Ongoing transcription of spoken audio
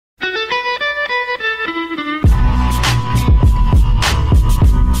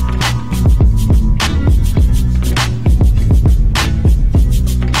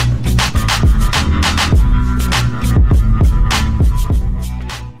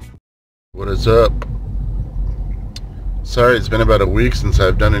What is up? Sorry, it's been about a week since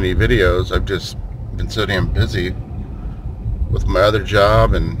I've done any videos. I've just been so damn busy with my other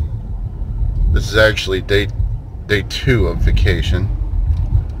job, and this is actually day 2 of vacation,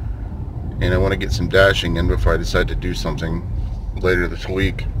 and I want to get some dashing in before I decide to do something later this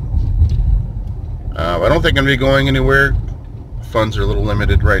week. I don't think I'm going to be going anywhere. Funds are a little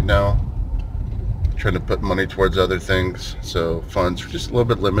limited right now. I'm trying to put money towards other things, so funds are just a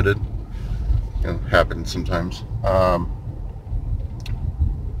little bit limited. Happens sometimes.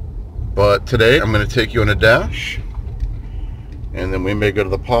 But today I'm going to take you on a dash, and then we may go to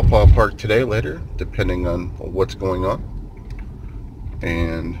the Paw Paw Park today later, depending on what's going on.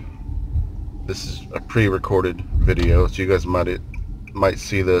 And this is a pre-recorded video, so you guys might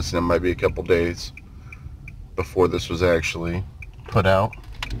see this, and it might be a couple days before this was actually put out.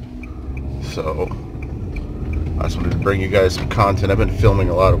 So I just wanted to bring you guys some content. I've been filming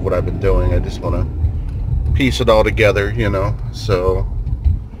a lot of what I've been doing. I just want to piece it all together, So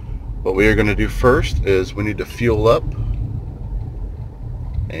what we are going to do first is we need to fuel up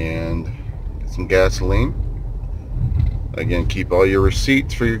and get some gasoline. Again, keep all your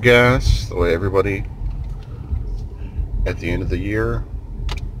receipts for your gas, the way everybody at the end of the year,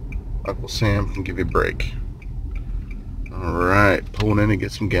 Uncle Sam can give you a break. Alright, pulling in and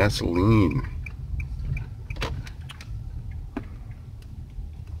get some gasoline.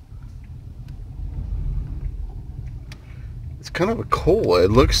 It's kind of a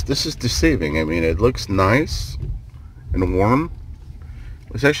cold. This is deceiving. I mean, it looks nice and warm.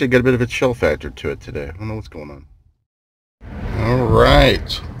 It's actually got a bit of a chill factor to it today. I don't know what's going on.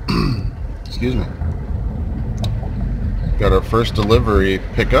 Alright. Excuse me. Got our first delivery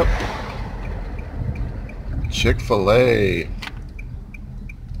pickup. Chick-fil-A.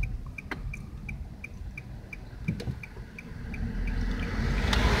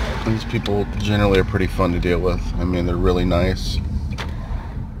 These people generally are pretty fun to deal with. I mean, they're really nice.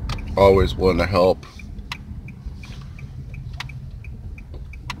 Always willing to help.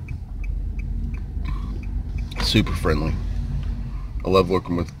 Super friendly. I love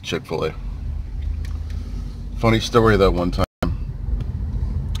working with Chick-fil-A. Funny story though, one time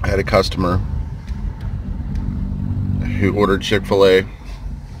I had a customer who ordered Chick-fil-A,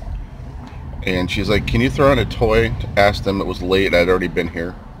 and she's like, "Can you throw in a toy?" To ask them, it was late, I'd already been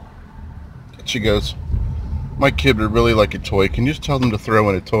here. She goes, "My kid would really like a toy. Can you just tell them to throw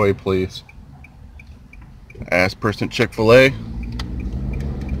in a toy, please?" I asked person at Chick-fil-A.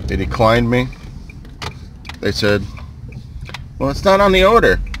 They declined me. They said, "Well, it's not on the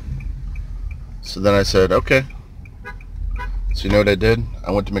order." So then I said, "Okay." So you know what I did?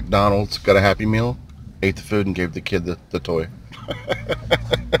 I went to McDonald's, got a Happy Meal, ate the food, and gave the kid the toy.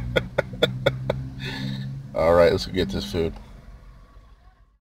 Alright, let's go get this food.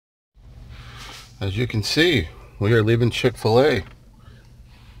 As you can see, we are leaving Chick-fil-A.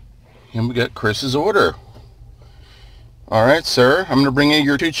 And we got Chris's order. Alright, sir, I'm going to bring you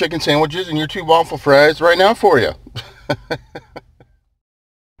your 2 chicken sandwiches and your 2 waffle fries right now for you.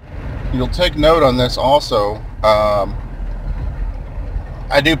 You'll take note on this also. I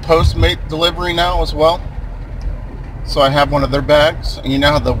do Postmate delivery now as well. So I have one of their bags. And you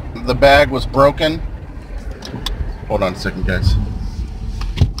know how the bag was broken? Hold on a second, guys.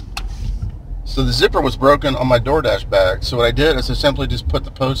 So the zipper was broken on my DoorDash bag. So what I did is I simply just put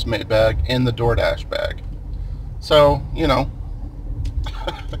the Postmate bag in the DoorDash bag. So,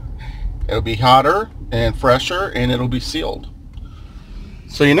 it'll be hotter and fresher, and it'll be sealed.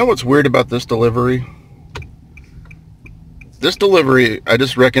 So you know what's weird about this delivery? This delivery, I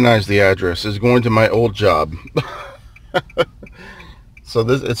just recognized the address, is going to my old job. So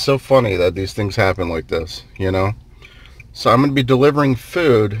it's so funny that these things happen like this, So I'm going to be delivering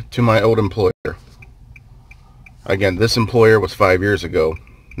food to my old employer. Again, this employer was 5 years ago.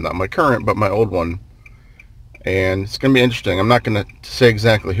 Not my current, but my old one. And it's going to be interesting. I'm not going to say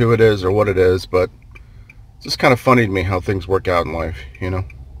exactly who it is or what it is, but it's just kind of funny to me how things work out in life,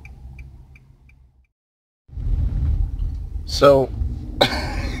 So,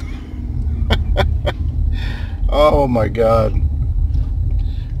 oh my God.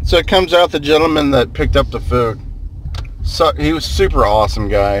 So it comes out the gentleman that picked up the food. So he was a super awesome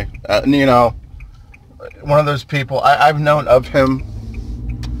guy. One of those people, I've known of him.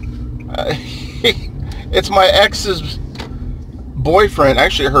 It's my ex's boyfriend,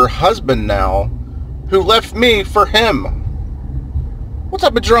 actually her husband now, who left me for him. What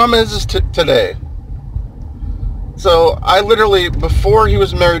type of drama is this today? So I literally, before he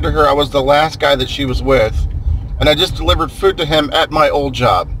was married to her, I was the last guy that she was with, and I just delivered food to him at my old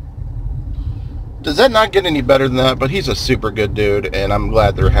job. Does that not get any better than that? But he's a super good dude, and I'm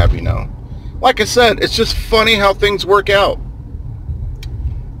glad they're happy now. like I said, it's just funny how things work out.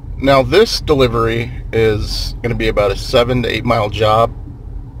 Now this delivery is going to be about a 7 to 8 mile job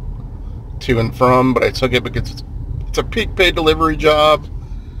to and from, but I took it because it's a peak pay delivery job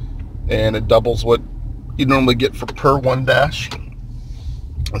and it doubles what you normally get for per one dash.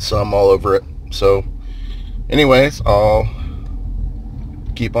 So I'm all over it. So anyways, I'll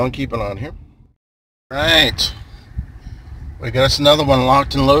keep on keeping on here. Right, we got us another one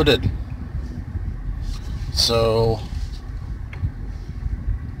locked and loaded. So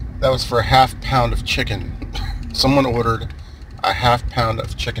that was for a ½ pound of chicken. Someone ordered a ½ pound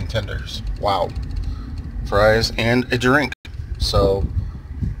of chicken tenders. Wow. Fries and a drink. So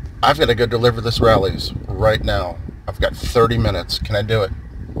I've got to go deliver this Rally's right now. I've got 30 minutes. Can I do it?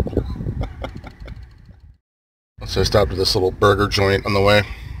 So I stopped at this little burger joint on the way.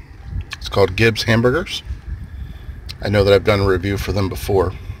 It's called Gibbs Hamburgers. I know that I've done a review for them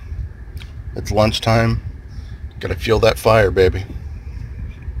before. It's lunchtime. Gotta feel that fire, baby.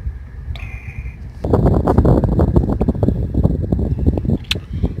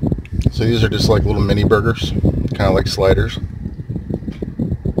 So these are just like little mini burgers, kind of like sliders.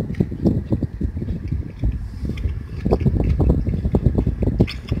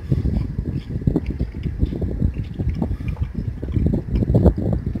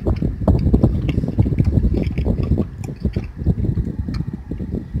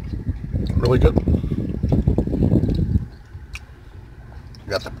 Really good.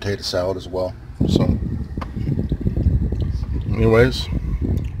 Got the potato salad as well. So anyways,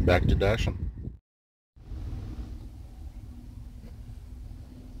 back to dashing.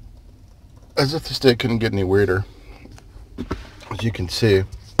 As if this day couldn't get any weirder, as you can see,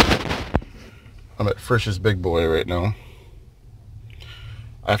 I'm at Frisch's Big Boy right now.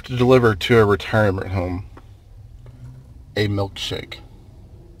 I have to deliver to a retirement home a milkshake.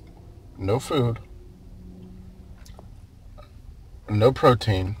 No food, no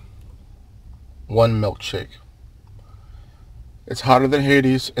protein, one milkshake. It's hotter than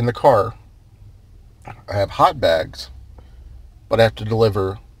Hades in the car. I have hot bags, but I have to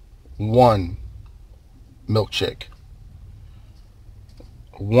deliver one milkshake.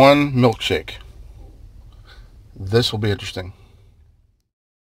 One milkshake. This will be interesting.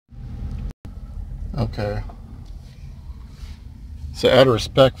 Okay. So out of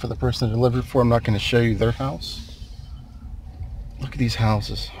respect for the person I delivered for, I'm not going to show you their house. Look at these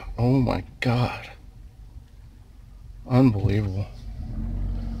houses. Oh my God. Unbelievable.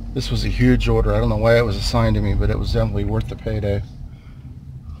 This was a huge order. I don't know why it was assigned to me, but it was definitely worth the payday.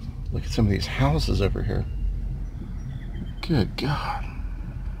 Look at some of these houses over here. Good God.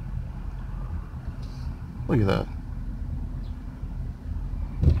 Look at that.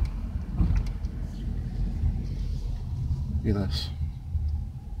 Look at this.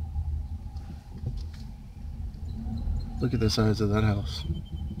 Look at the size of that house.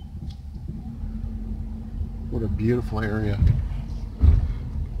 What a beautiful area.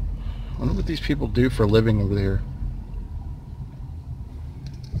 I wonder what these people do for a living over there.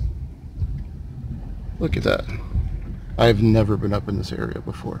 Look at that. I've never been up in this area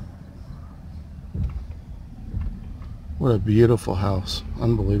before. What a beautiful house.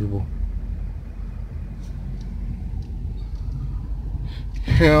 Unbelievable.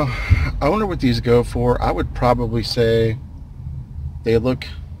 Yeah, I wonder what these go for. I would probably say they look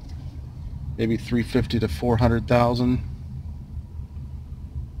maybe 350 to 400,000.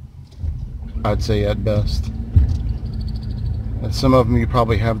 I'd say at best. And some of them you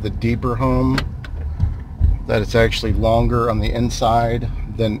probably have the deeper home, that it's actually longer on the inside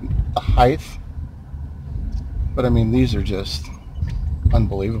than the height. But I mean, these are just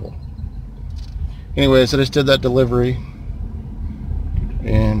unbelievable. Anyways, I just did that delivery.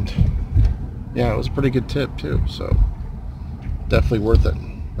 And yeah, it was a pretty good tip too, so definitely worth it.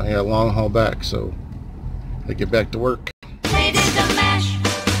 I got a long haul back, so I get back to work. They did the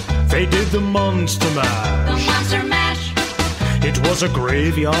mash. They did the monster mash. The monster mash. It was a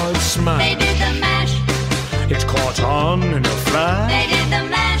graveyard smash. They did the mash. It caught on in a flash. They did the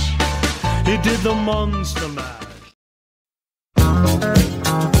mash. It did the monster mash.